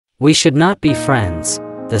We Should Not Be Friends,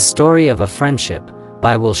 The Story of a Friendship,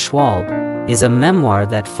 by Will Schwalbe, is a memoir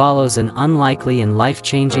that follows an unlikely and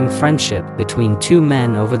life-changing friendship between two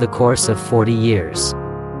men over the course of 40 years.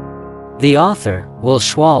 The author, Will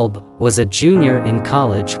Schwalbe, was a junior in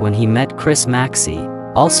college when he met Chris Maxey,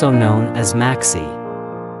 also known as Maxey,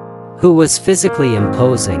 who was physically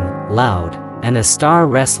imposing, loud, and a star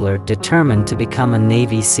wrestler determined to become a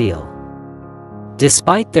Navy SEAL.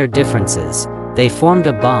 Despite their differences, they formed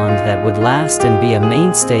a bond that would last and be a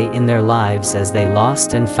mainstay in their lives as they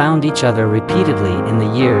lost and found each other repeatedly in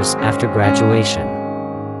the years after graduation.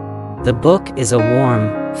 The book is a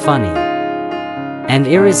warm, funny, and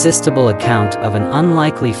irresistible account of an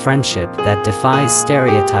unlikely friendship that defies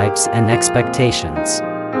stereotypes and expectations.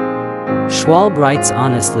 Schwalbe writes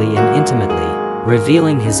honestly and intimately,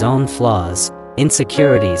 revealing his own flaws,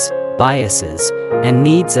 insecurities, biases, and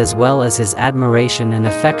needs, as well as his admiration and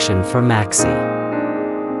affection for Maxey.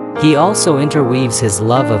 He also interweaves his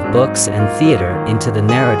love of books and theater into the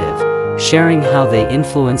narrative, sharing how they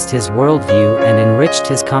influenced his worldview and enriched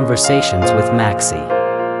his conversations with Maxey.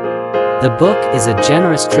 The book is a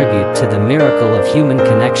generous tribute to the miracle of human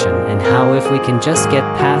connection and how, if we can just get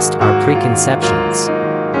past our preconceptions,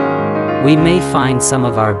 we may find some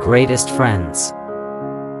of our greatest friends.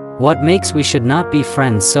 What makes We Should Not Be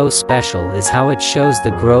Friends so special is how it shows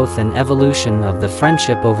the growth and evolution of the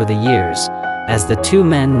friendship over the years, as the two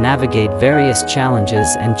men navigate various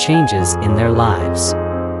challenges and changes in their lives.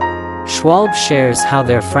 Schwalbe shares how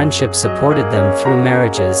their friendship supported them through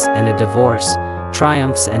marriages and a divorce,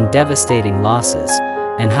 triumphs and devastating losses,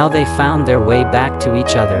 and how they found their way back to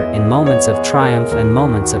each other in moments of triumph and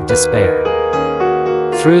moments of despair.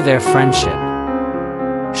 Through their friendship,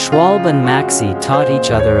 Schwalbe and Maxey taught each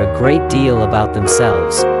other a great deal about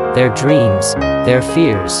themselves, their dreams, their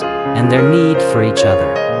fears, and their need for each other.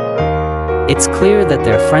 It's clear that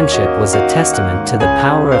their friendship was a testament to the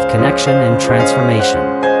power of connection and transformation.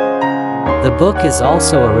 The book is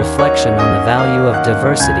also a reflection on the value of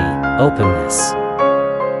diversity, openness,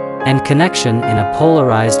 and connection in a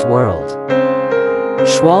polarized world.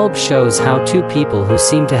 Schwalbe shows how two people who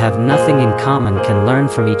seem to have nothing in common can learn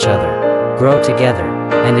from each other, grow together,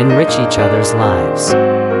 and enrich each other's lives.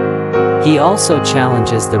 He also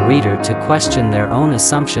challenges the reader to question their own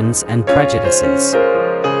assumptions and prejudices,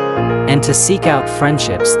 and to seek out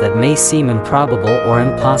friendships that may seem improbable or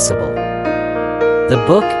impossible. The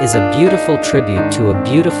book is a beautiful tribute to a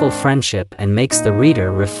beautiful friendship and makes the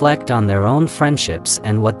reader reflect on their own friendships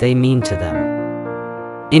and what they mean to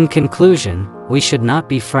them. In conclusion, We Should Not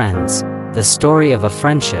Be Friends, The Story of a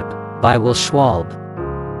Friendship, by Will Schwalbe,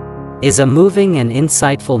 is a moving and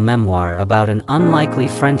insightful memoir about an unlikely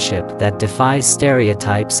friendship that defies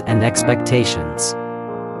stereotypes and expectations.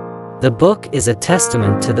 The book is a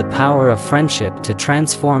testament to the power of friendship to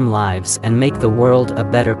transform lives and make the world a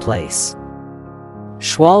better place.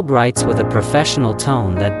 Schwalbe writes with a professional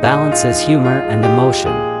tone that balances humor and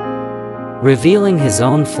emotion, revealing his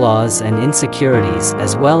own flaws and insecurities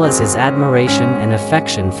as well as his admiration and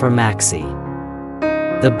affection for Maxey.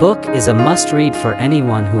 The book is a must-read for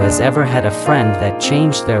anyone who has ever had a friend that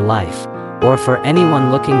changed their life, or for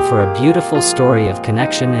anyone looking for a beautiful story of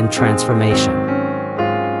connection and transformation.